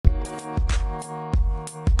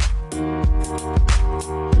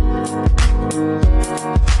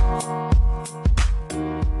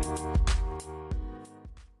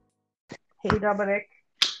Dominic.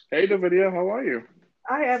 Hey, Davidia, how are you?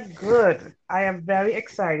 I am good. I am very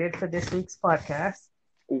excited for this week's podcast.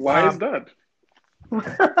 Why is Um, that?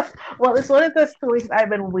 well, it's one of the stories I've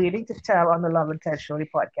been waiting to tell on the Love Intentionally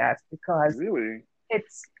podcast because Really?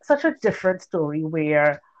 it's such a different story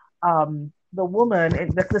where the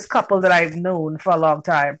woman, this couple that I've known for a long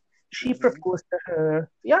time, she Hmm. proposed to her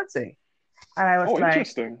fiance. And I was Oh, like,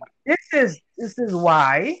 interesting. this is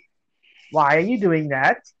why. Why are you doing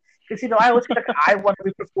that? Because I always feel like I want to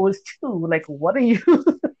be proposed to. Like, what are you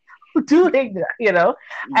doing?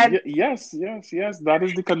 And Yes. That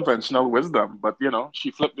is the conventional wisdom. But,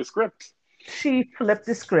 she flipped the script. she flipped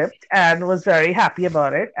the script and was very happy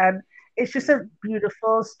about it. And it's just a Hmm.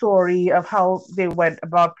 beautiful story of how they went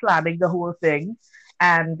about planning the whole thing,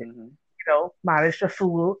 and Hmm. managed to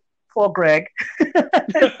fool poor Greg.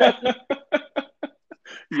 And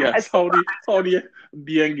Yes, how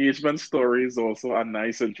the engagement story is also a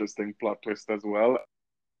nice, interesting plot twist as well.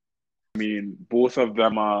 I mean, both of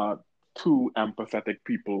them are two empathetic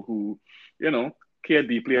people who, you know, care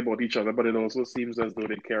deeply about each other, but it also seems as though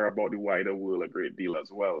they care about the wider world a great deal as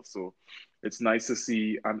well. So it's nice to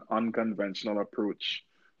see an unconventional approach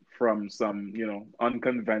from some,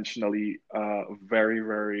 unconventionally very,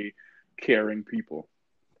 very caring people.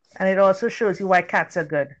 it also shows you why cats are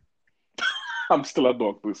good. I'm still a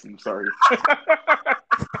dog person, sorry.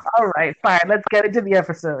 All right, fine. Let's get into the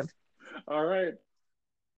episode. All right.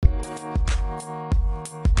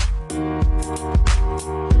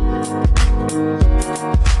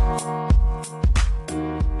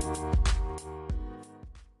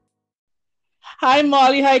 Hi,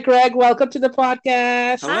 Molly. Hi, Greg. Welcome to the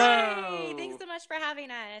podcast. Hi, thanks Hello. so much for having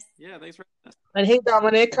us. Yeah, thanks for And hey,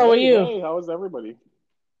 Dominic. How are Hey, you? hey, how is everybody?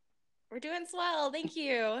 We're doing swell, thank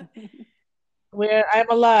you. Where I'm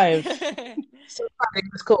alive. So fine.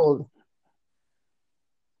 It's cold.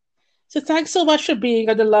 So thanks so much for being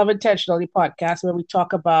on the Love Intentionally podcast, where we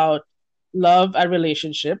talk about love and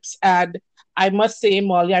relationships. And I must say,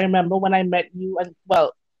 Molly, I remember when I met you, and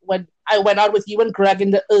well, when I went out with you and Greg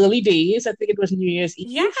in the early days. I think it was New Year's Eve.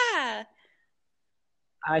 Yeah.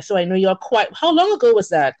 So I know you're quite. How long ago was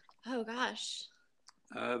that? Oh gosh.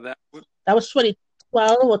 that. That was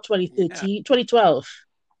 2012 or Yeah, 2013? 2012.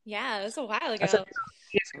 Yeah, it was a while That's a ago.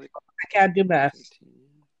 yes, probably I can't do math. 13.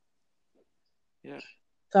 Yeah,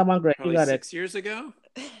 Come on, Greg, you probably got it. 6 years ago.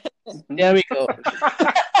 There we go.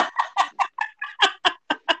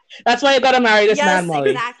 That's why you gotta marry this man, Yes, Molly.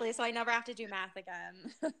 exactly. So I never have to do math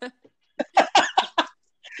again.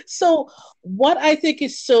 So, what I think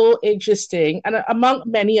is so interesting, and among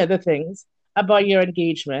many other things about your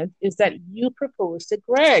engagement, is that you proposed to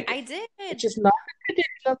Greg, I did. which is not a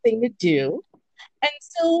traditional thing to do. And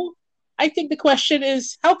so, I think the question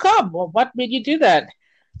is, how come? Well, what made you do that?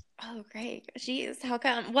 Oh, great. Jeez, how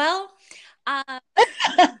come? Well, uh,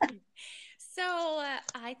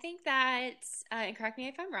 I think that, and correct me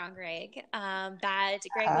if I'm wrong, Greg, that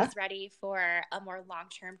Greg Uh, was ready for a more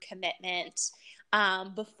long-term commitment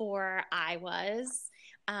before I was.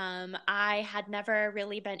 I had never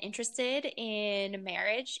really been interested in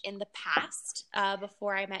marriage in the past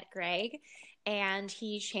before I met Greg, and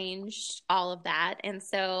he changed all of that. And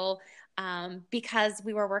so, because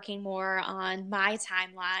we were working more on my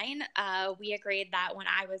timeline, we agreed that when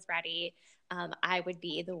I was ready, I would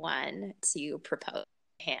be the one to propose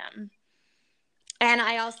to him. And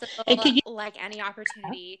I also and can you? like any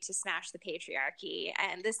opportunity to smash the patriarchy.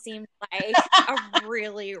 And this seemed like a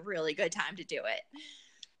really, really good time to do it.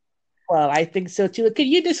 Well, I think so too. Can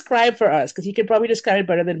you describe for us? Because you can probably describe it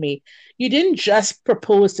better than me. You didn't just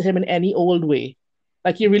propose to him in any old way.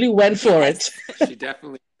 Like you really went for it. Yes. She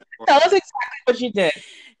definitely. Tell us exactly what you did.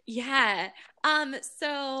 Yeah.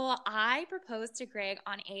 So I proposed to Greg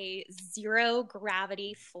on a zero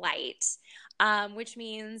gravity flight, which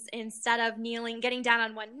means instead of kneeling, getting down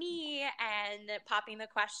on one knee and popping the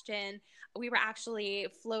question, we were actually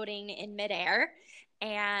floating in midair.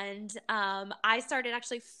 And I started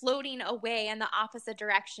actually floating away in the opposite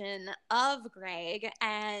direction of Greg.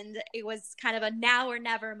 And it was kind of a now or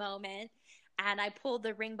never moment. And I pulled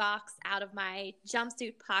the ring box out of my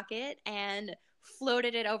jumpsuit pocket and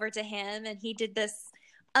floated it over to him, and he did this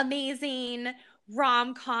amazing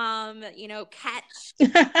rom-com, catch,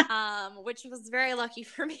 which was very lucky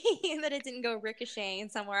for me that it didn't go ricocheting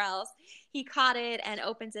somewhere else. He caught it and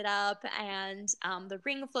opened it up, and the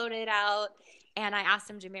ring floated out, and I asked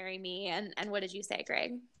him to marry me. And what did you say,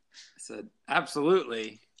 Greg? I said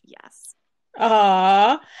absolutely, Yes.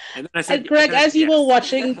 Ah, and then I and said Greg, as you were yes.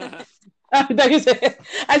 watching, that is it.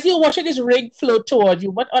 As you were watching this ring float toward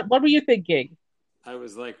you, what were you thinking? I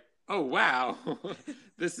was like, oh wow,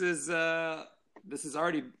 this is this is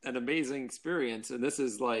already an amazing experience, and this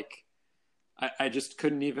is like I just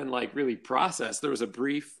couldn't even like really process. There was a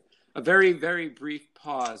very, very brief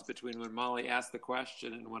pause between when Molly asked the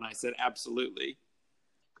question and when I said absolutely.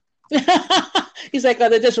 He's like, are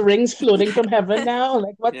there just rings floating from heaven now?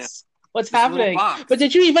 Like, Yeah, what's this little happening? But box.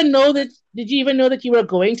 did you even know that? Did you even know that you were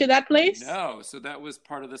going to that place? No, so that was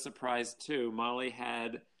part of the surprise too. Molly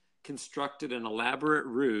had constructed an elaborate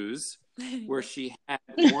ruse where she had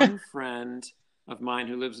one friend of mine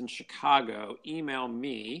who lives in Chicago email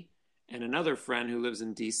me and another friend who lives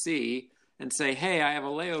in DC and say, "Hey, I have a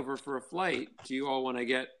layover for a flight. Do you all want to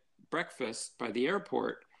get breakfast by the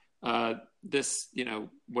airport this,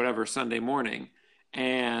 whatever Sunday morning?"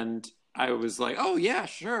 And I was like, "Oh yeah,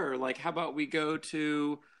 sure. Like, how about we go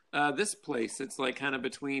to this place? It's like kind of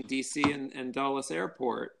between DC and Dulles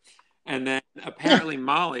Airport." And then apparently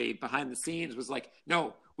Molly behind the scenes was like,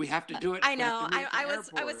 "No, we have to do it. I know. I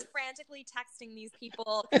was frantically texting these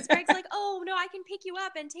people because Greg's like, "Oh no, I can pick you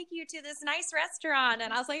up and take you to this nice restaurant,"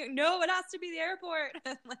 and I was like, "No, it has to be the airport."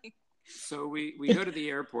 Like, so we go to the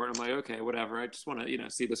airport. I'm like, okay, whatever. I just want to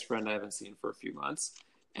see this friend I haven't seen for a few months,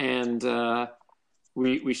 and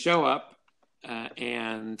we show up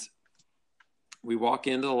and we walk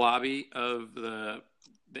into the lobby of the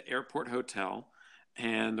airport hotel.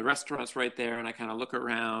 And the restaurant's right there, and I kind of look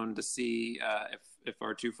around to see if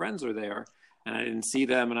our two friends are there, and I didn't see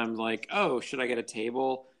them, and I'm like, oh, should I get a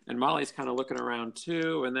table? And Molly's kind of looking around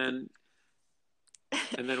too, and then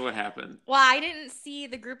what happened? well, I didn't see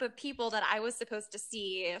the group of people that I was supposed to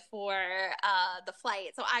see for the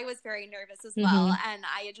flight, so I was very nervous as well. And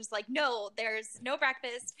I just like, no, there's no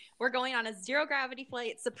breakfast. We're going on a zero gravity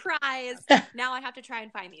flight. Surprise! Now I have to try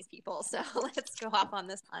and find these people. So let's go off on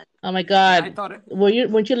this hunt. Oh my God! I thought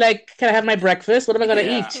Wouldn't you like? Can I have my breakfast? What am I gonna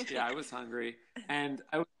eat? Yeah, I was hungry, and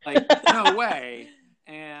I was like, no way.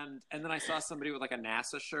 And then I saw somebody with like a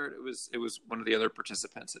NASA shirt. It was one of the other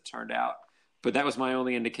participants, it turned out. But that was my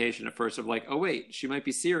only indication at first of like, oh wait, she might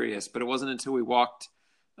be serious. But it wasn't until we walked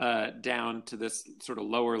down to this sort of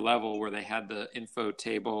lower level where they had the info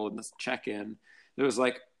table and this check-in. It was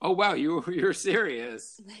like, oh wow, you're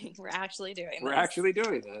serious. We're actually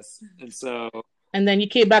doing this. And so. And then you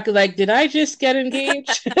came back like, did I just get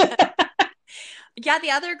engaged? Yeah,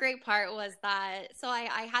 the other great part was that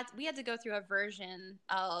we had to go through a version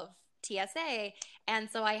of TSA, and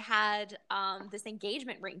so I had this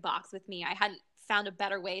engagement ring box with me. I hadn't found a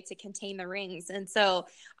better way to contain the rings, and so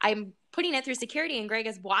I'm putting it through security, and Greg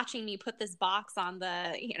is watching me put this box on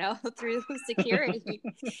through security,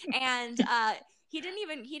 and he didn't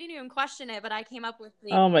even question it. But I came up with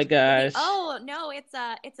oh my gosh, oh no, it's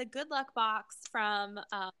a good luck box from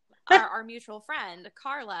our mutual friend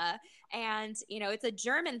Carla, and it's a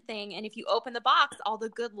German thing, and if you open the box, all the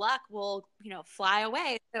good luck will fly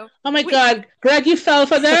away. So oh my God, Greg, you fell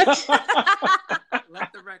for that?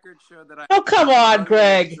 Let the record show that oh come on,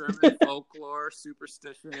 Greg. German folklore,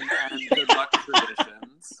 superstition, and good luck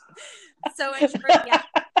traditions. So in short, yeah,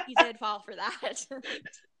 he did fall for that.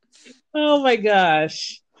 Oh my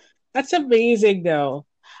gosh, that's amazing though.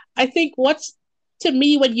 I think to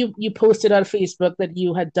me, when you posted on Facebook that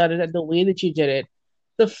you had done it and the way that you did it,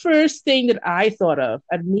 the first thing that I thought of,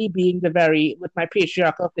 and me being with my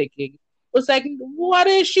patriarchal thinking, was like, what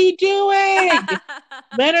is she doing?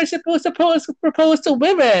 Men are supposed to propose to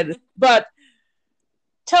women. But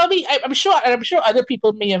tell me, I'm sure other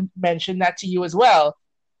people may have mentioned that to you as well.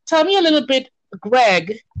 Tell me a little bit,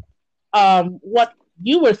 Greg, what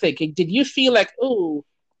you were thinking. Did you feel like, ooh,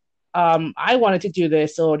 I wanted to do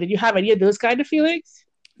this, or did you have any of those kind of feelings?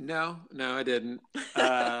 No, I didn't.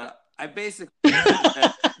 I basically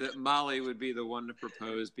that Molly would be the one to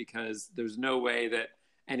propose because there's no way that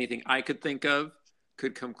anything I could think of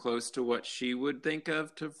could come close to what she would think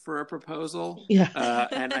of for a proposal. Yeah.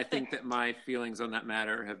 And I think that my feelings on that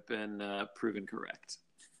matter have been proven correct.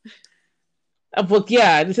 But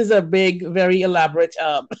yeah, this is a big, very elaborate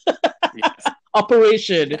yes.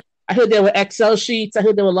 operation. I heard there were Excel sheets. I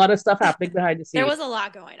heard there were a lot of stuff happening behind the scenes. There was a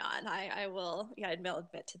lot going on. I will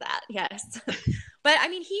admit to that. Yes. But I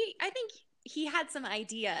mean, I think he had some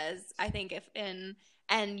ideas, I think,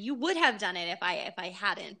 and you would have done it if I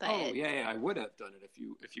hadn't, but oh yeah, I would have done it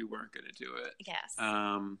if you weren't going to do it. Yes.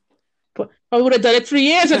 But I would have done it 3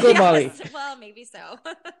 years ago, yes. Molly. Well, maybe so.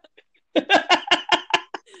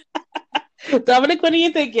 Dominic, what are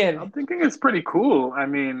you thinking? I'm thinking it's pretty cool. I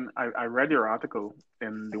mean, I read your article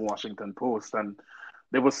in the Washington Post, and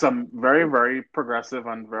there was some very, very progressive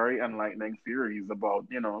and very enlightening theories about,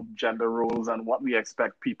 gender roles and what we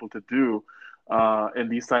expect people to do in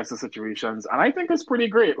these types of situations. And I think it's pretty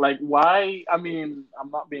great. Like, why? I mean,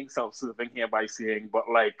 I'm not being self-soothing here by saying, but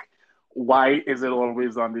like, why is it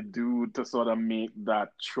always on the dude to sort of make that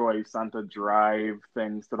choice and to drive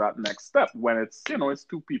things to that next step when it's, it's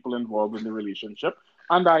two people involved in the relationship,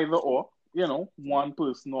 and either or, one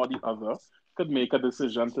person or the other could make a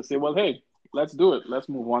decision to say, well, hey, let's do it. Let's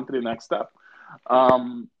move on to the next step.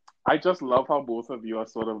 I just love how both of you are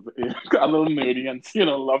sort of a little nerdy and,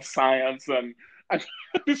 love science. And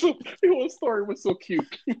the whole story was so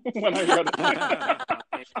cute when I read it.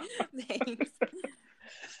 Thanks.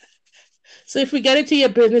 So if we get into your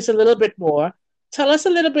business a little bit more, tell us a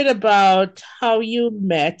little bit about how you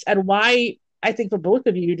met and why I think for both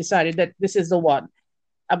of you, you decided that this is the one.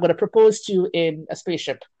 I'm going to propose to you in a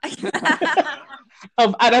spaceship. And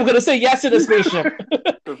I'm going to say yes in a spaceship.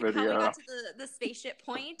 How we got to the spaceship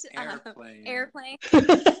point? Airplane.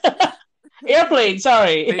 Airplane,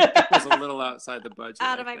 sorry. Spaceship was a little outside the budget.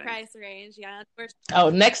 Out of my price range, yeah. Oh,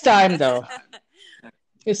 next time, though.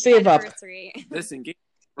 You save up. This engagement.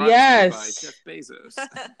 Yes. By Jeff Bezos.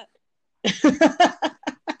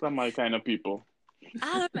 Some my kind of people.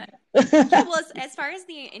 Yeah, well, as far as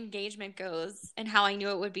the engagement goes and how I knew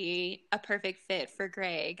it would be a perfect fit for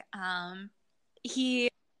Greg, he...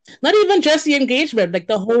 Not even just the engagement, like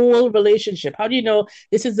the whole relationship. How do you know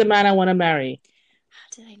this is the man I want to marry? How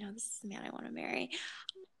did I know this is the man I want to marry?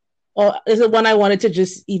 Or is it one I wanted to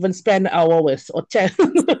just even spend an hour with or 10?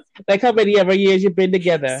 Like how many ever years you've been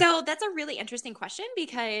together? So that's a really interesting question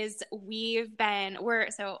because obviously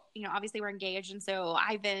we're engaged. And so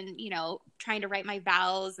I've been, trying to write my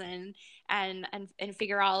vows and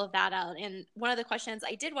figure all of that out. And one of the questions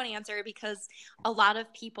I did want to answer, because a lot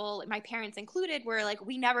of people, my parents included, were like,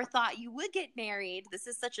 we never thought you would get married. This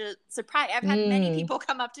is such a surprise. I've had many people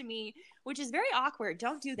come up to me, which is very awkward.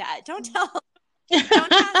 Don't do that. Don't tell.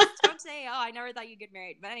 Don't say, oh, I never thought you'd get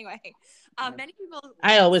married. But anyway, many people.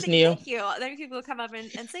 I always knew. Thank you. Many people come up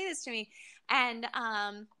and say this to me, and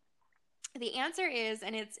the answer is,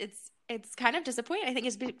 and it's kind of disappointing. I think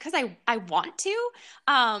is because I want to,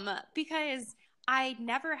 because I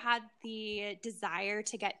never had the desire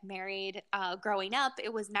to get married growing up.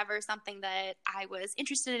 It was never something that I was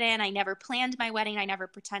interested in. I never planned my wedding. I never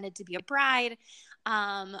pretended to be a bride.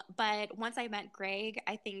 But once I met Greg,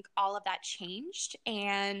 I think all of that changed.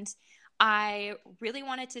 And I really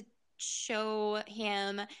wanted to show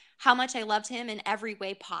him how much I loved him in every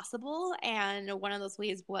way possible. And one of those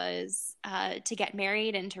ways was to get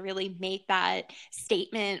married and to really make that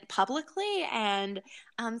statement publicly. And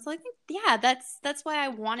so I think, yeah, that's why I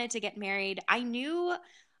wanted to get married. I knew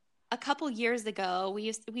a couple years ago,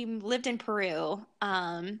 we lived in Peru,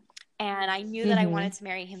 and I knew that I wanted to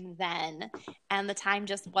marry him then, and the time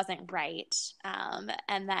just wasn't right.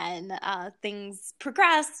 And then things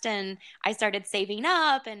progressed, and I started saving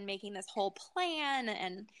up and making this whole plan,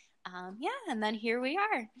 and and then here we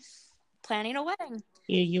are, planning a wedding.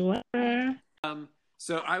 Here you are.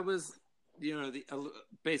 So I was,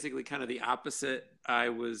 basically kind of the opposite. I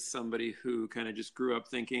was somebody who kind of just grew up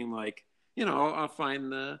thinking like, I'll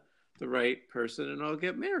find the right person and I'll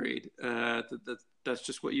get married. That's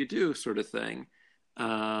just what you do, sort of thing.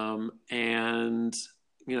 And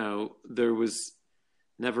there was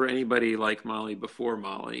never anybody like Mollie before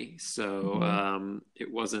Mollie, so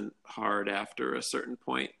it wasn't hard after a certain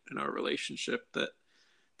point in our relationship that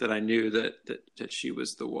I knew that she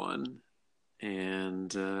was the one.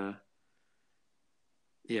 And there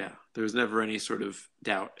was never any sort of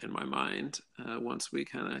doubt in my mind once we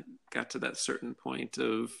kind of got to that certain point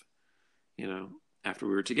of, after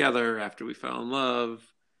we were together, after we fell in love,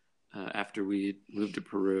 after we moved to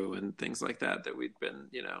Peru and things like that we'd been,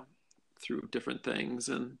 through different things.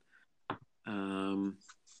 And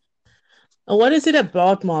what is it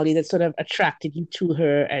about Mollie that sort of attracted you to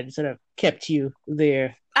her and sort of kept you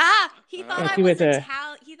there? He thought I was he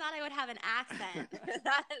thought I would have an accent.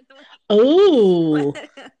 Oh.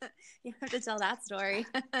 You have to tell that story.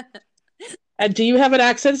 And do you have an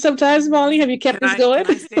accent sometimes, Mollie? Have you kept this going?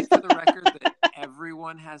 Can I state for the record that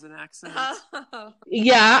everyone has an accent?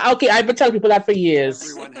 Yeah, okay. I've been telling people that for years.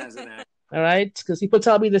 Everyone has an accent. All right? Because people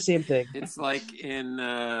tell me the same thing. It's like in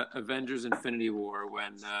Avengers Infinity War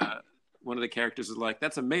when one of the characters is like,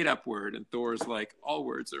 that's a made-up word. And Thor's like, all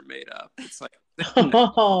words are made up. It's like,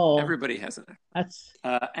 everybody has an accent.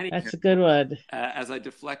 That's a good one. As I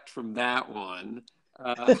deflect from that one...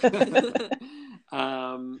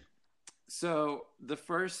 So the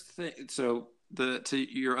first thing, to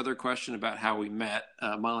your other question about how we met,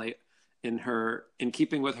 Mollie, in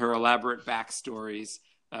keeping with her elaborate backstories,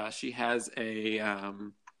 she has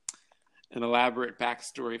an elaborate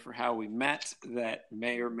backstory for how we met that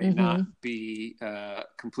may or may not be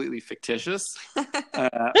completely fictitious.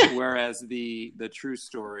 Whereas the true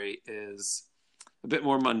story is a bit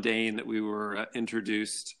more mundane that we were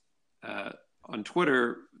introduced on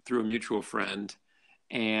Twitter through a mutual friend.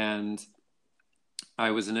 And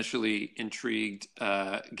I was initially intrigued,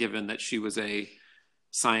 given that she was a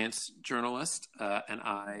science journalist, and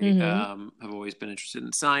I have always been interested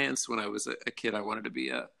in science. When I was a kid, I wanted to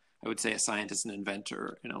be I would say, a scientist and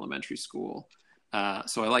inventor in elementary school.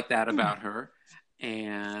 So I like that about her.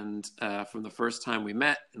 And from the first time we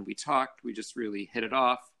met and we talked, we just really hit it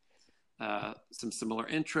off. Some similar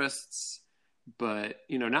interests, but,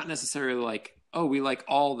 you know, not necessarily like, oh, we like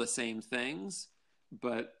all the same things,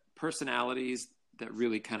 but personalities that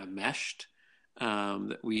really kind of meshed,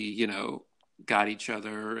 that we, you know, got each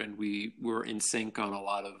other, and we were in sync on a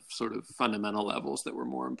lot of sort of fundamental levels that were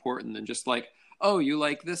more important than just like, oh, you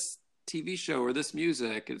like this TV show or this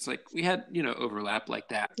music. It's like we had, you know, overlap like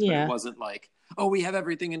that, but it wasn't like, oh, we have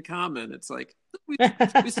everything in common. It's like we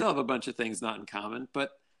still have a bunch of things not in common,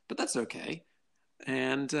 but that's okay.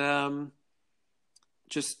 And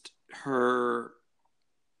just her,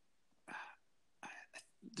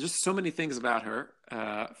 just so many things about her.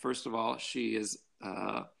 First of all, she is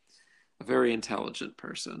a very intelligent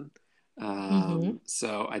person.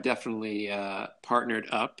 So I definitely partnered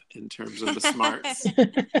up in terms of the smarts.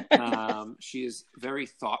 She is very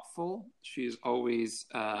thoughtful. She's always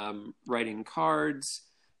writing cards,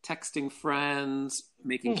 texting friends,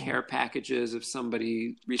 making care packages if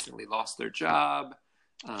somebody recently lost their job.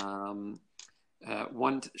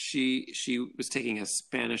 She was taking a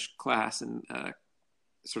Spanish class in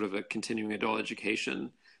sort of a continuing adult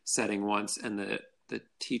education setting once, and the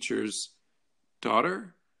teacher's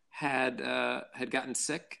daughter had gotten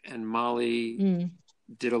sick, and Molly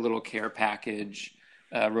did a little care package,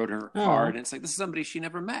 wrote her a card, and it's like, this is somebody she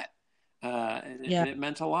never met. And it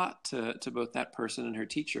meant a lot to both that person and her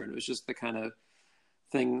teacher. And it was just the kind of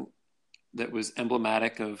thing that was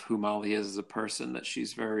emblematic of who Molly is as a person, that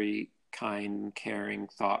she's very kind, caring,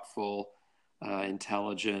 thoughtful,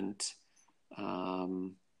 intelligent.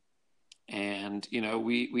 And, you know,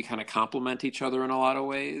 we kind of complement each other in a lot of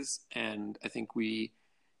ways. And I think we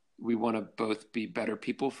want to both be better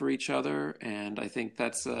people for each other. And I think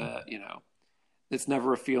that's, you know, it's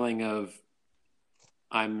never a feeling of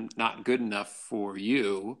I'm not good enough for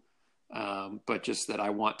you, but just that I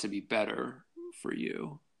want to be better for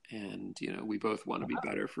you. And, you know, we both want to be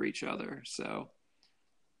better for each other. So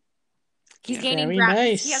he's gaining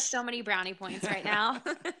brownies. He has so many brownie points right now.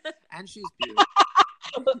 And she's beautiful.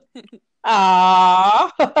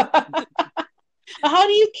 Aww. How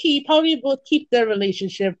do you both keep the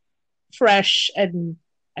relationship fresh and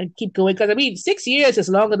keep going? Because I mean, 6 years is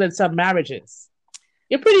longer than some marriages.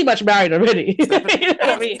 You're pretty much married already. You know what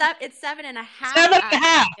I mean? It's 7.5.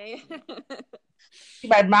 7.5.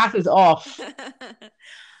 My math is off.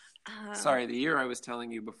 Sorry, the year I was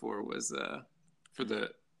telling you before was for the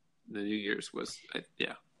New Year's was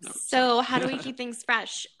So how do we keep things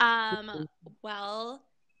fresh? Well,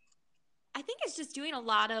 I think it's just doing a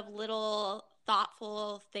lot of little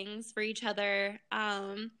thoughtful things for each other.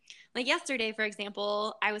 Like yesterday, for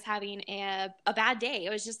example, I was having a bad day. It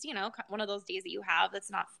was just, you know, one of those days that you have that's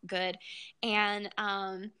not good. And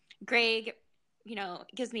Greg, you know,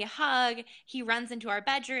 gives me a hug. He runs into our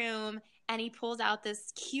bedroom and he pulls out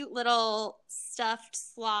this cute little stuffed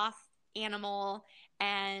sloth animal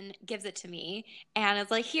and gives it to me. And it's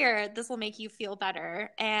like, here, this will make you feel better.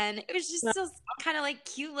 And it was just those kind of like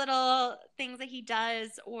cute little things that he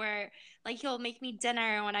does, or like he'll make me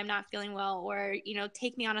dinner when I'm not feeling well, or, you know,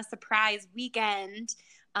 take me on a surprise weekend.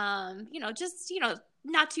 You know, just, you know,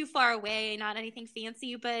 not too far away, not anything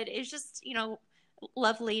fancy, but it's just, you know,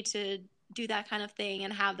 lovely to do that kind of thing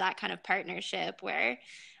and have that kind of partnership where,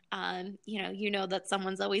 you know that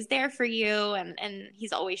someone's always there for you, and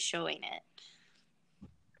he's always showing it.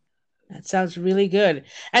 That sounds really good.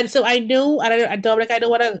 And so I know, Dominic, I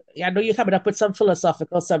know you're coming up with some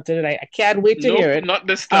philosophical something, and I can't wait to hear it. Not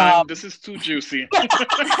this time. This is too juicy.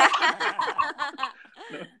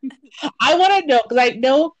 I want to know, because I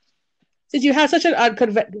know since you have such an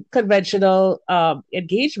unconventional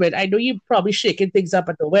engagement, I know you're probably shaking things up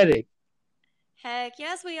at the wedding. Heck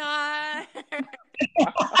yes, we are.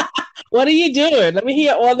 What are you doing? Let me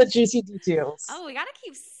hear all the juicy details. Oh, we got to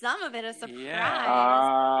keep some of it a surprise.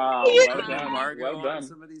 Yeah. Well done. Margot, Well done.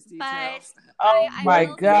 some of these details. But oh my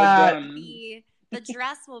God. The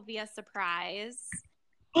dress will be a surprise.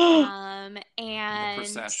 The And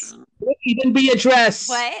procession. Will it even be a dress?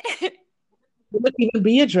 What? Will it even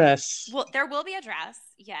be a dress? Well, there will be a dress,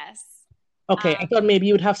 yes. Okay, I thought maybe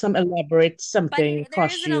you would have some elaborate something, but there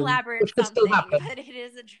costume, is an elaborate which could still happen. but it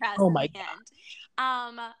is a dress Oh in my the end.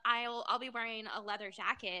 I'll be wearing a leather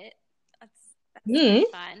jacket. That's gonna be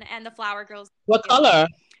Mm. fun. And the flower girls. What color?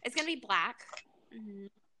 It's gonna be black. Mm-hmm.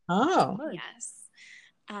 Oh, Yes.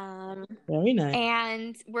 very nice.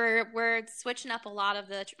 And we're switching up a lot of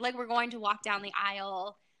we're going to walk down the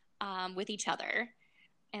aisle with each other,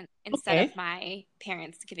 and instead of my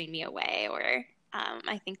parents giving me away, or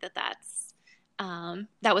I think that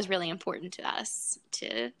was really important to us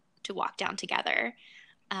to walk down together.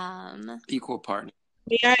 Equal partner.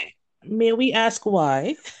 May we ask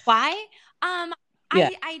why? Why? Yeah.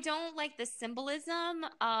 I don't like the symbolism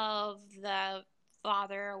of the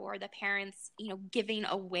father or the parents, giving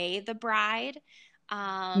away the bride.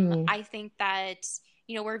 I think that,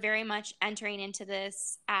 we're very much entering into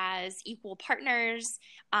this as equal partners,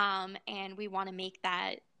 and we want to make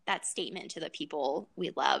that statement to the people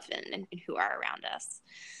we love and who are around us.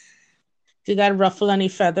 Did that ruffle any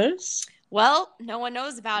feathers? Well, no one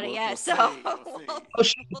knows about it yet, we'll so we'll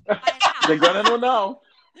find out. They're gonna know now.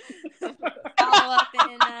 Follow up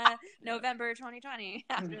in November 2020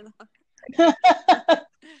 after the.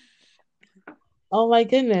 Oh my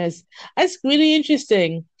goodness, that's really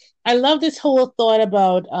interesting. I love this whole thought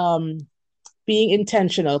about being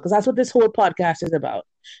intentional, because that's what this whole podcast is about.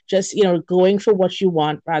 Just going for what you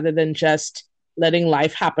want rather than just letting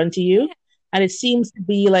life happen to you. And it seems to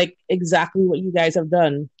be like exactly what you guys have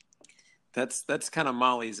done. That's kind of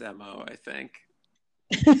Mollie's MO, I think.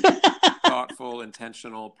 Thoughtful,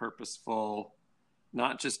 intentional, purposeful,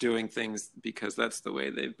 not just doing things because that's the way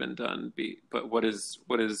they've been done, but what is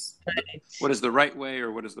the right way,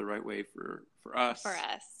 or what is the right way for us? For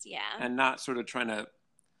us, yeah. And not sort of trying to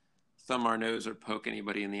thumb our nose or poke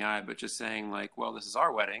anybody in the eye, but just saying like, well, this is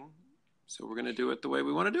our wedding, so we're going to do it the way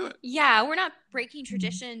we want to do it. Yeah, we're not breaking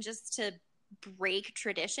tradition just to break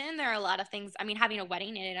tradition. There are a lot of things. I mean, having a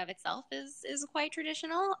wedding in and of itself is quite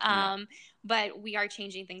traditional. But we are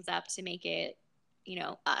changing things up to make it,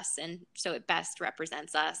 us, and so it best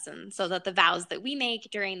represents us, and so that the vows that we make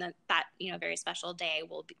during that very special day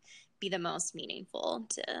will be the most meaningful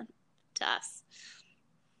to us.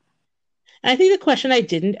 I think the question I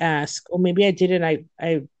didn't ask, or maybe I didn't, I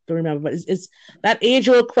don't remember, but is that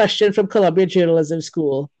age-old question from Columbia Journalism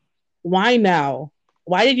School. Why now?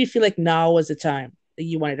 Why did you feel like now was the time that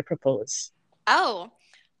you wanted to propose? Oh,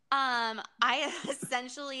 I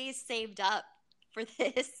essentially saved up for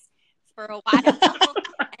this for a while.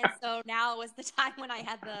 And so now was the time when I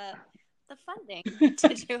had the funding to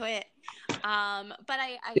do it. But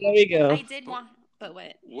I there you go. I did want, but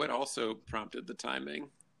what? What also prompted the timing?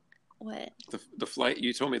 What? The flight,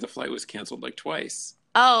 you told me the flight was canceled like twice.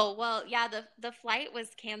 Oh, well, yeah, the flight was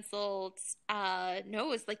canceled. No, it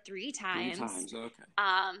was like 3 times. 3 times, okay.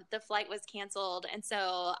 The flight was canceled, and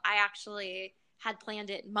so I actually had planned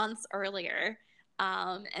it months earlier.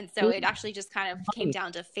 And so it actually just kind of came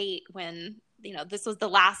down to fate when, this was the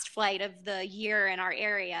last flight of the year in our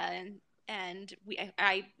area, and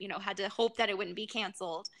I had to hope that it wouldn't be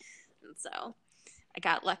canceled. And so I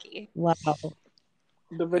got lucky. Wow.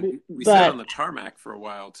 We sat on the tarmac for a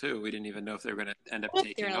while too. We didn't even know if they were going to end up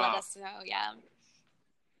taking off. Let us know, yeah.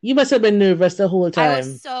 You must have been nervous the whole time. I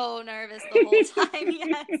was so nervous the whole time,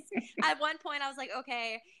 yes. At one point, I was like,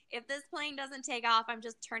 okay, if this plane doesn't take off, I'm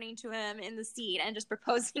just turning to him in the seat and just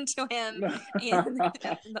proposing to him in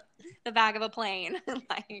the back of a plane.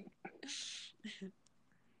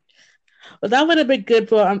 Well, that would have been good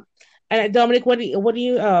for and Dominic, what are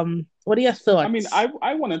your thoughts? I mean,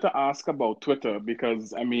 I wanted to ask about Twitter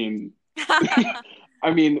because I mean,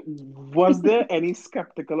 was there any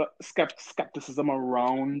skepticism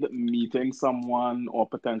around meeting someone or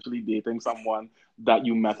potentially dating someone that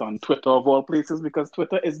you met on Twitter of all places? Because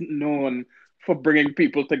Twitter isn't known for bringing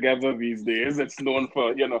people together these days. It's known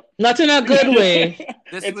for, not in a good way.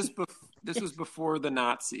 This was before the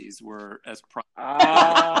Nazis were as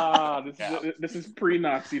this is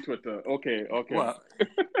pre-Nazi Twitter. Okay. Well,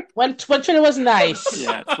 when Twitter was nice.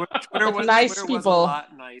 Yeah, Twitter was nice Twitter people. Was a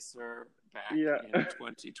lot nicer back in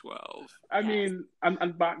 2012. I mean,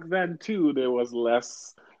 and back then too, there was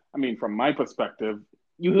less. I mean, from my perspective,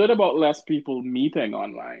 you heard about less people meeting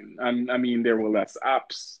online, and I mean, there were less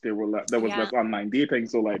apps. There was less online dating.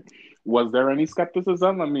 So, like, was there any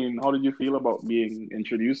skepticism? I mean, how did you feel about being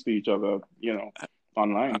introduced to each other?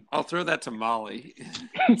 Online. I'll throw that to Mollie.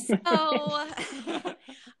 So,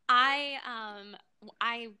 I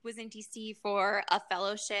was in DC for a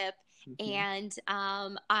fellowship. Mm-hmm. And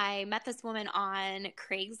I met this woman on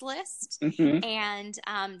Craigslist, mm-hmm. and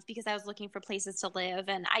because I was looking for places to live,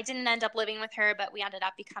 and I didn't end up living with her, but we ended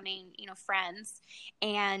up becoming, friends.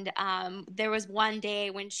 And there was one day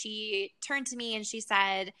when she turned to me and she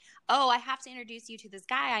said, "Oh, I have to introduce you to this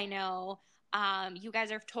guy I know. You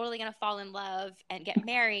guys are totally going to fall in love and get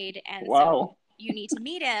married." And wow. you need to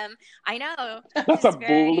meet him. I know. That's a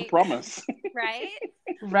bold promise. Right?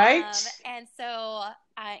 Right. And so,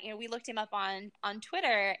 we looked him up on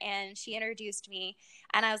Twitter, and she introduced me,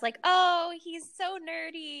 and I was like, oh, he's so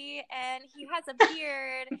nerdy, and he has a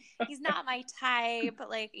beard. He's not my type.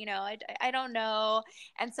 Like, I don't know.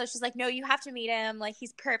 And so she's like, no, you have to meet him. Like,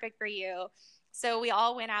 he's perfect for you. So we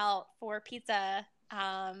all went out for pizza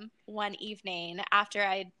one evening after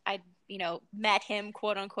I met him,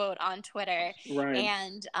 quote unquote, on Twitter. Right.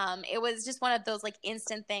 And it was just one of those like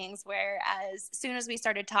instant things where as soon as we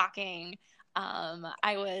started talking,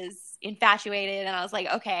 I was infatuated, and I was like,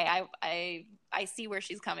 okay, I see where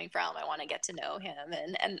she's coming from. I want to get to know him.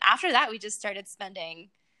 And after that, we just started spending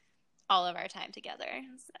all of our time together.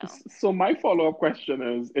 So my follow-up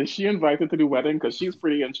question is she invited to the wedding? Because she's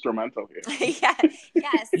pretty instrumental here.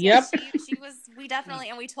 Yes. Yep. She was, we definitely,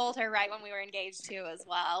 and we told her right when we were engaged too as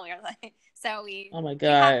well. We were like, so we, oh my we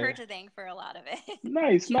God, have her to thank for a lot of it.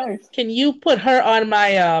 Nice. Can you put her on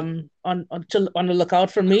my on the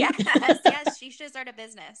lookout for me? Yes, she should start a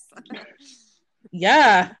business.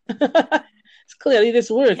 Yeah. Clearly this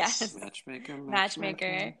works. Yes.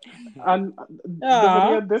 Matchmaker. And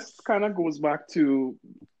Davinia, this kind of goes back to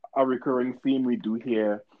a recurring theme we do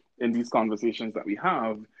here in these conversations that we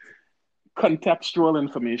have: contextual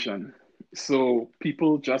information. So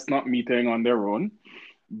people just not meeting on their own,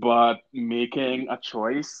 but making a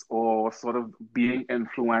choice or sort of being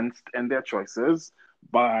influenced in their choices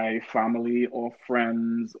by family or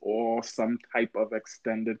friends or some type of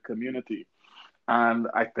extended community. And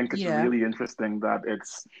I think it's really interesting that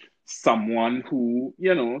it's someone who,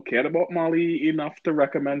 cared about Molly enough to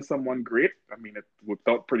recommend someone great. I mean, it worked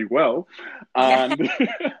out pretty well. And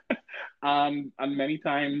and many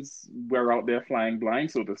times we're out there flying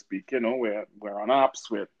blind, so to speak. We're on apps,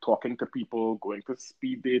 we're talking to people, going to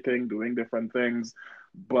speed dating, doing different things.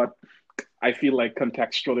 But I feel like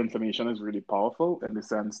contextual information is really powerful in the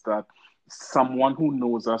sense that someone who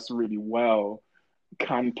knows us really well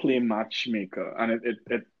can play matchmaker, and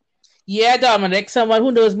it yeah, Dominic, someone who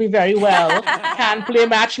knows me very well can play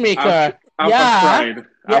matchmaker.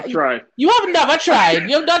 I've tried. You have never tried.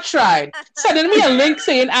 You've not tried. Sending me a link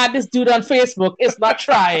saying add this dude on Facebook is not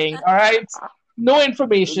trying. All right, no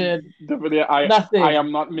information. Nothing. I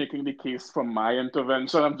am not making the case for my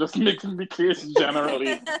intervention. I'm just making the case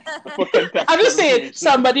generally for contextual. I'm just saying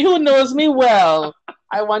somebody who knows me well.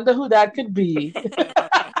 I wonder who that could be.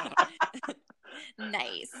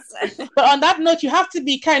 Nice. But on that note, you have to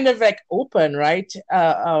be kind of like open, right?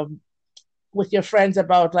 With your friends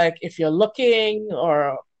about like if you're looking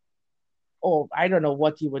or I don't know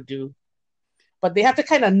what you would do. But they have to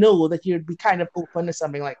kind of know that you'd be kind of open to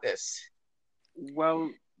something like this.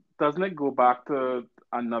 Well, doesn't it go back to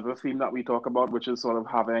another theme that we talk about, which is sort of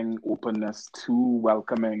having openness to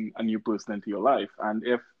welcoming a new person into your life? And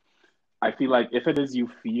I feel like if it is you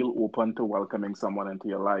feel open to welcoming someone into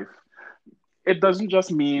your life, it doesn't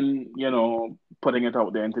just mean, putting it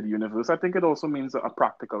out there into the universe. I think it also means a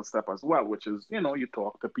practical step as well, which is, you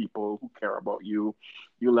talk to people who care about you.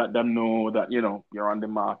 You let them know that, you're on the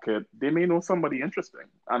market. They may know somebody interesting.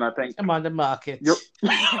 And I think I'm on the market.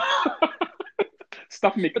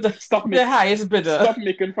 Stop making the highest bidder. Stop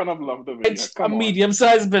making fun of love, Davinia. It's a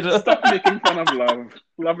medium-sized bidder. Stop making fun of love.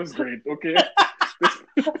 Love is great, okay?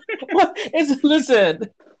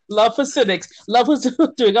 Listen. Love for cynics. Love who's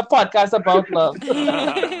doing a podcast about love.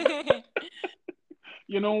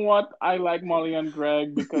 You know what? I like Mollie and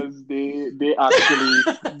Greg because they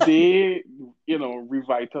actually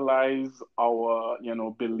revitalize our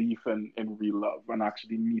belief in real love and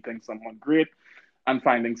actually meeting someone great and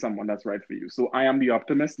finding someone that's right for you. So I am the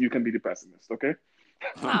optimist. You can be the pessimist. Okay.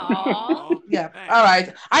 Aww. Yeah. All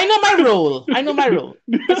right. I know my role.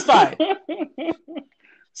 It's fine.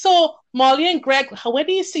 So, Mollie and Greg, where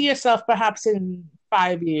do you see yourself perhaps in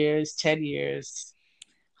 5 years, 10 years?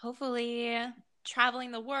 Hopefully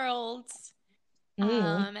traveling the world,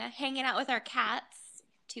 hanging out with our cats,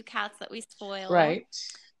 2 cats that we spoil. Right.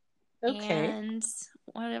 Okay. And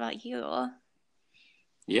what about you?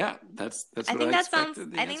 Yeah, that's I what think I that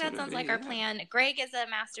expected. I think that sounds like our plan. Greg is a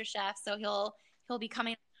master chef, so he'll be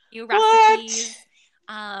coming with new What? recipes.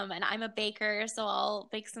 And I'm a baker, so I'll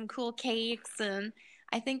bake some cool cakes, and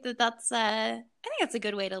I think that's a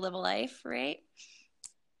good way to live a life, right?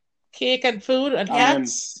 Cake and food and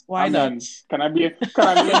cats. Why not? Can I be a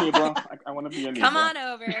neighbor? I want to be a neighbor. Come on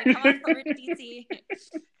over to DC.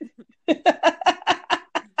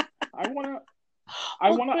 I want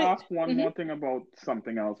to ask one more thing about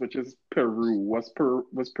something else, which is Peru. Was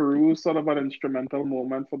Peru sort of an instrumental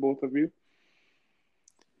moment for both of you?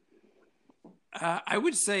 I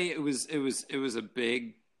would say it was a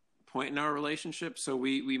big point in our relationship. So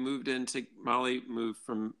we moved into Mollie moved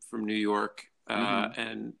from New York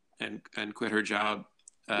and quit her job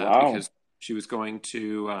because she was going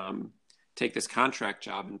to take this contract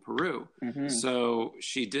job in Peru. So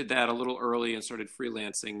she did that a little early and started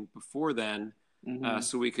freelancing before then.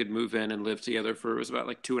 So we could move in and live together for, it was about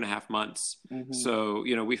like 2.5 months. So,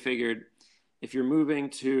 we figured if you're moving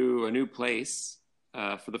to a new place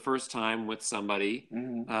for the first time with somebody,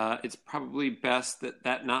 it's probably best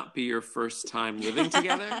that not be your first time living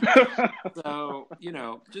together. So,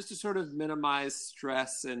 just to sort of minimize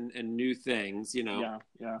stress and new things,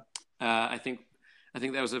 I think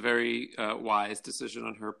that was a very wise decision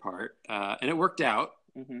on her part, and it worked out.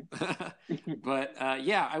 But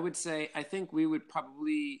I would say I think we would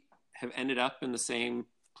probably have ended up in the same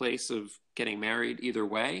place of getting married either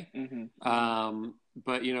way.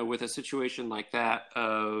 But with a situation like that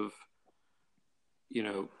of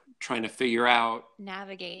trying to figure out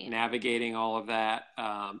navigating all of that,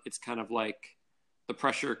 it's kind of like the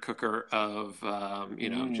pressure cooker of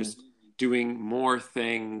just doing more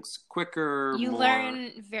things quicker. You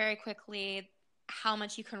learn very quickly how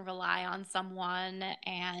much you can rely on someone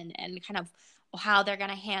and kind of how they're going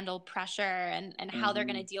to handle pressure and how they're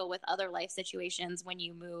going to deal with other life situations when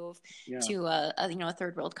you move to a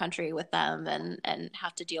third world country with them and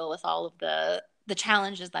have to deal with all of the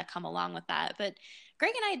challenges that come along with that. But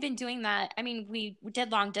Greg and I had been doing that. I mean, we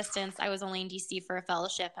did long distance. I was only in DC for a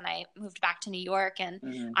fellowship and I moved back to New York,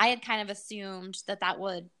 and I had kind of assumed that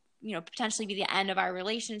would potentially be the end of our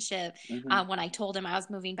relationship when I told him I was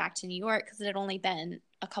moving back to New York, because it had only been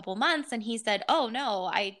a couple months. And he said, oh no,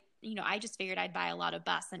 I just figured I'd buy a lot of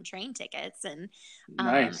bus and train tickets. And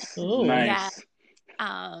nice. Yeah.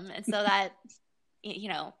 And so that,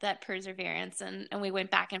 that perseverance and we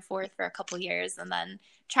went back and forth for a couple years, and then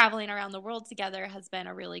traveling around the world together has been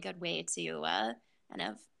a really good way to kind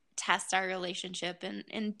of test our relationship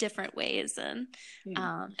in different ways. And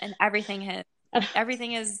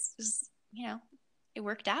everything is, it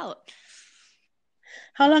worked out.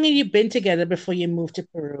 How long have you been together before you moved to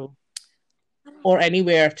Peru? Or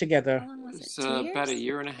anywhere together? How long was it? So about a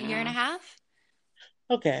year and a half. A year and a half?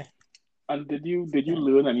 Okay. And did you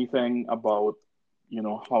learn anything about,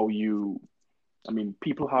 how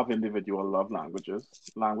people have individual love languages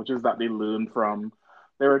that they learn from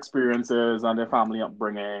their experiences and their family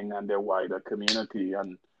upbringing and their wider community.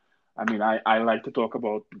 And I like to talk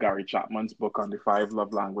about Gary Chapman's book on the 5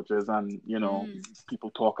 love languages, and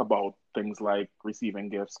people talk about things like receiving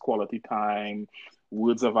gifts, quality time,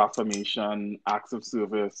 words of affirmation, acts of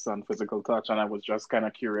service, and physical touch. And I was just kind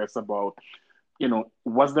of curious about,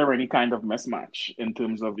 was there any kind of mismatch in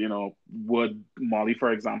terms of, would Mollie,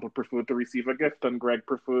 for example, prefer to receive a gift and Greg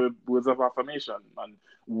preferred words of affirmation? And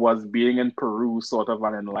was being in Peru sort of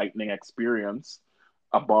an enlightening experience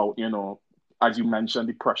about, as you mentioned,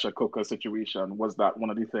 the pressure cooker situation? Was that one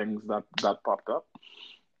of the things that popped up?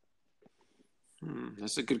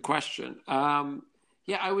 That's a good question.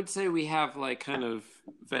 I would say we have like kind of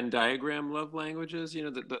Venn diagram love languages,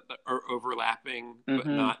 that are overlapping, but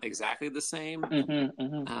not exactly the same.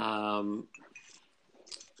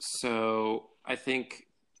 So I think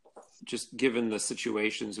just given the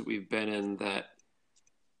situations that we've been in, that,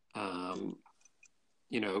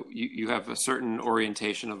 you have a certain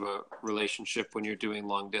orientation of a relationship when you're doing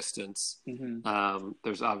long distance.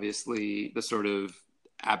 There's obviously the sort of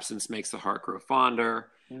absence makes the heart grow fonder.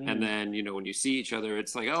 And then, when you see each other,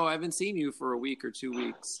 it's like, oh, I haven't seen you for a week or 2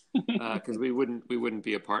 weeks, because we wouldn't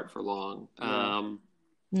be apart for long.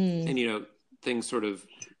 And, things sort of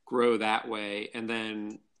grow that way. And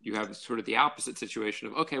then you have sort of the opposite situation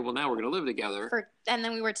of, okay, well, now we're going to live together. And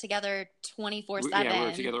then we were together 24/7. Yeah, we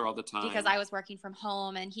were together all the time. Because I was working from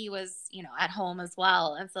home and he was, at home as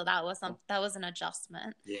well. And so that was an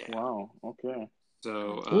adjustment. Yeah. Wow. Okay.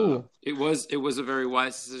 So it was a very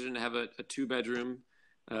wise decision to have a 2-bedroom.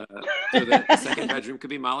 So that the second bedroom could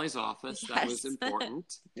be Mollie's office. That was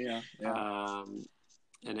important. Yeah.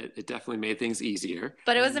 And it definitely made things easier.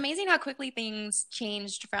 But it was amazing how quickly things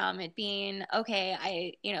changed from it being,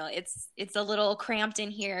 okay, it's a little cramped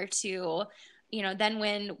in here to, then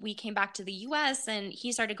when we came back to the US and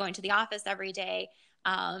he started going to the office every day,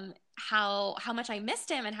 how much I missed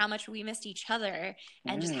him and how much we missed each other,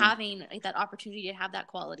 and just having that opportunity to have that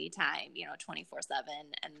quality time, 24/7.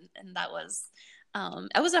 And that was,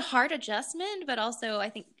 it was a hard adjustment, but also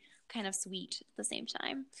I think kind of sweet at the same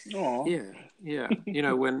time. Oh yeah.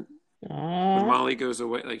 When Mollie goes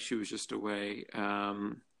away, like she was just away,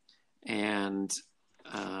 and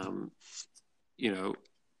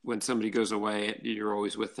when somebody goes away, you're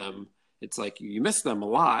always with them. It's like you miss them a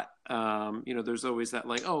lot. There's always that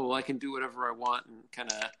like, oh, well, I can do whatever I want and kind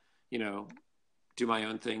of do my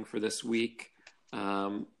own thing for this week.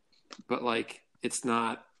 But like, it's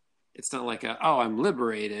not like I'm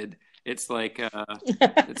liberated. It's like, oh,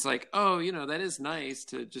 that is nice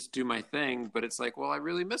to just do my thing. But it's like, well, I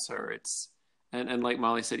really miss her. And like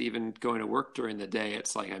Molly said, even going to work during the day,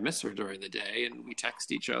 it's like, I miss her during the day and we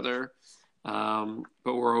text each other. But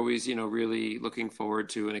we're always, really looking forward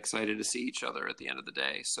to and excited to see each other at the end of the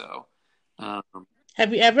day. So,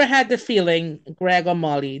 have you ever had the feeling, Greg or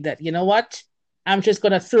Molly, that, you know what? I'm just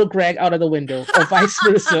going to throw Greg out of the window or vice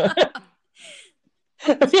versa?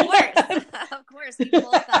 Of course. Of course. We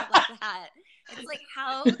both felt like that. It's like,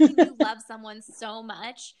 how can you love someone so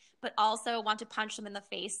much, but also want to punch them in the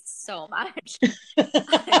face so much?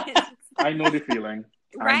 I know the feeling.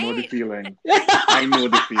 Right? I know the feeling. I know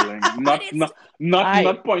the feeling.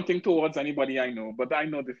 Not pointing towards anybody I know, but I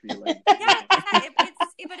know the feeling.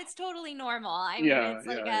 Yeah, but it's totally normal. I mean, it's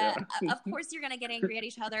like, of course you're going to get angry at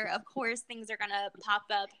each other. Of course things are going to pop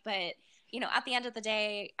up. But, at the end of the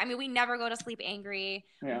day, I mean, we never go to sleep angry.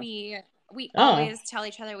 Yeah. We always tell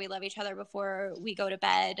each other we love each other before we go to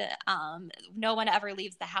bed. No one ever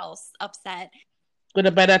leaves the house upset. Go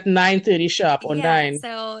to bed at 9:30 sharp or 9.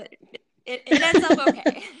 So it ends up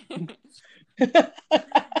okay.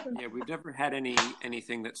 Yeah, we've never had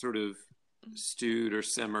anything that sort of stewed or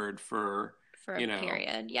simmered for a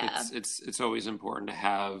period. Yeah, it's always important to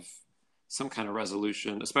have some kind of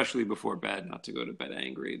resolution, especially before bed, not to go to bed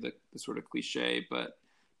angry, the sort of cliche, but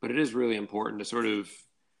it is really important to sort of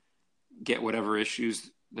get whatever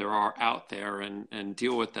issues there are out there and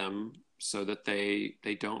deal with them so that they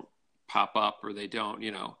don't pop up, or they don't,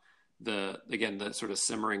 the sort of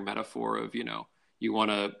simmering metaphor of, you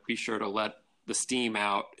want to be sure to let the steam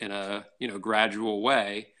out in a, gradual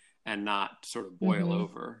way and not sort of boil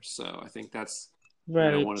over. So I think that's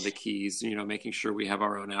right. One of the keys, making sure we have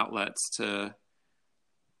our own outlets to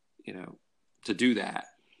do that,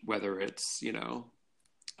 whether it's,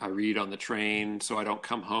 I read on the train so I don't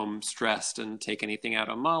come home stressed and take anything out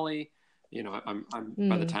on Molly. I'm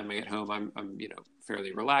by the time I get home, I'm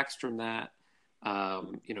fairly relaxed from that.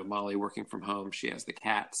 Molly working from home, she has the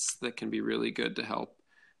cats that can be really good to help,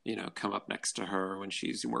 come up next to her when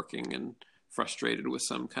she's working and frustrated with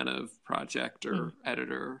some kind of project or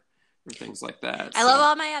editor or things like that. I love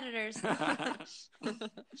all my editors.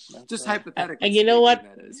 Just hypothetically. And you know what?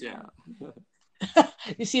 That is, yeah.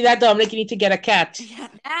 You see that, Dominic? You need to get a cat. Yeah.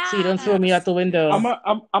 So you don't throw me out the window. I'm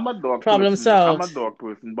a dog Problem person. solved. I'm a dog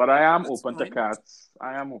person, but I am That's open fine. to cats.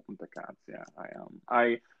 I am open to cats. Yeah, I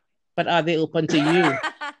am. But are they open to you?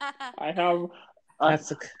 I have.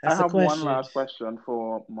 That's I have a question. one last question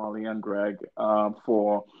for Molly and Greg.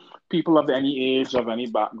 For people of any age, of any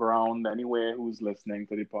background, anywhere who's listening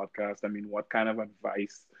to the podcast, I mean, what kind of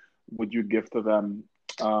advice would you give to them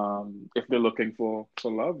if they're looking for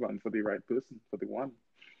love and for the right person, for the one?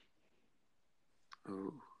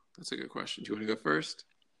 Oh, that's a good question. Do you want to go first?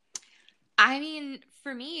 I mean,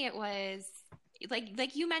 for me, it was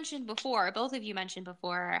like you mentioned before, both of you mentioned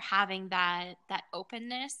before, having that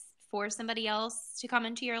openness for somebody else to come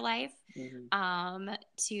into your life,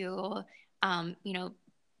 to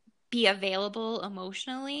be available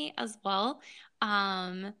emotionally as well.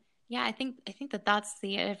 Yeah, I think that's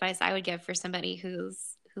the advice I would give for somebody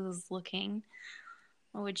who's looking.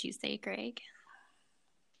 What would you say, Greg?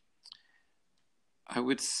 I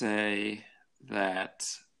would say that,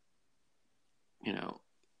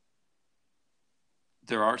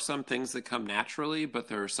 there are some things that come naturally, but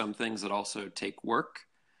there are some things that also take work.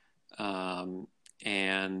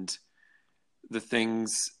 And the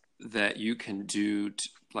things that you can do,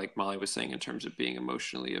 like Molly was saying, in terms of being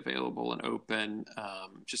emotionally available and open,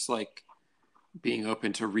 just like being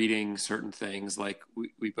open to reading certain things. Like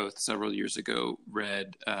we both several years ago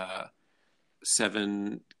read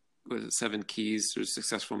Seven Keys to a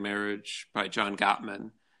Successful Marriage by John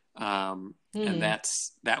Gottman. And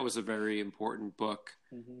that was a very important book,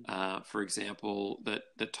 for example,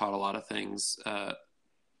 that taught a lot of things.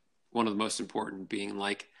 One of the most important being,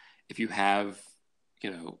 like, if you have,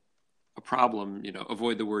 a problem,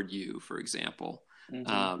 avoid the word you, for example.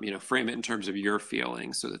 Frame it in terms of your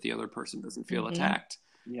feelings so that the other person doesn't feel attacked.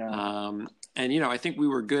 Yeah. And I think we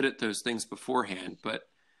were good at those things beforehand, but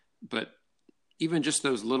even just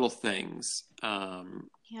those little things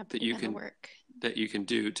that you can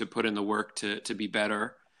do to put in the work to be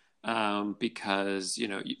better, because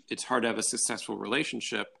it's hard to have a successful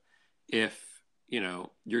relationship if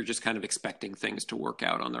you're just kind of expecting things to work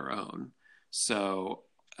out on their own. So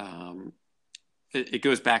it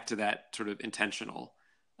goes back to that sort of intentional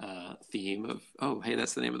theme of, oh, hey,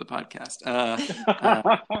 that's the name of the podcast. Well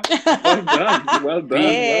done. Well done.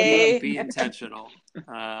 Hey. Be intentional.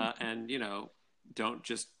 And, you know, don't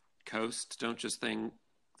just coast. Don't just think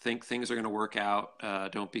things are going to work out.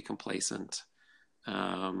 Don't be complacent.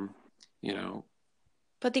 You know,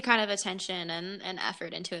 put the kind of attention and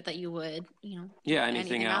effort into it that you would, you know. Yeah,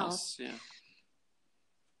 anything else. Yeah.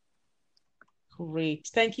 Great.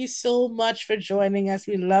 Thank you so much for joining us.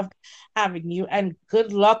 We loved having you, and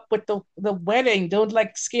good luck with the wedding. Don't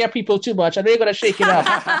like scare people too much. I know you're gonna shake it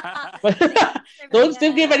up. But don't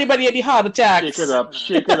still give anybody any heart attacks. Shake it up.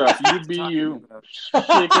 Shake it up. You be you.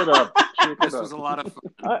 Shake it up. This was a lot of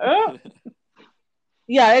fun.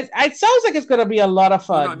 Yeah, it sounds like it's gonna be a lot of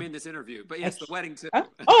fun. No, I mean this interview, but yes, the wedding too.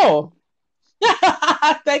 Oh.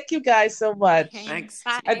 Thank you guys so much. Thanks.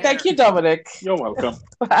 Bye. And thank you, Dominic. You're welcome.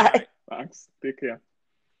 Bye. Thanks. Take care.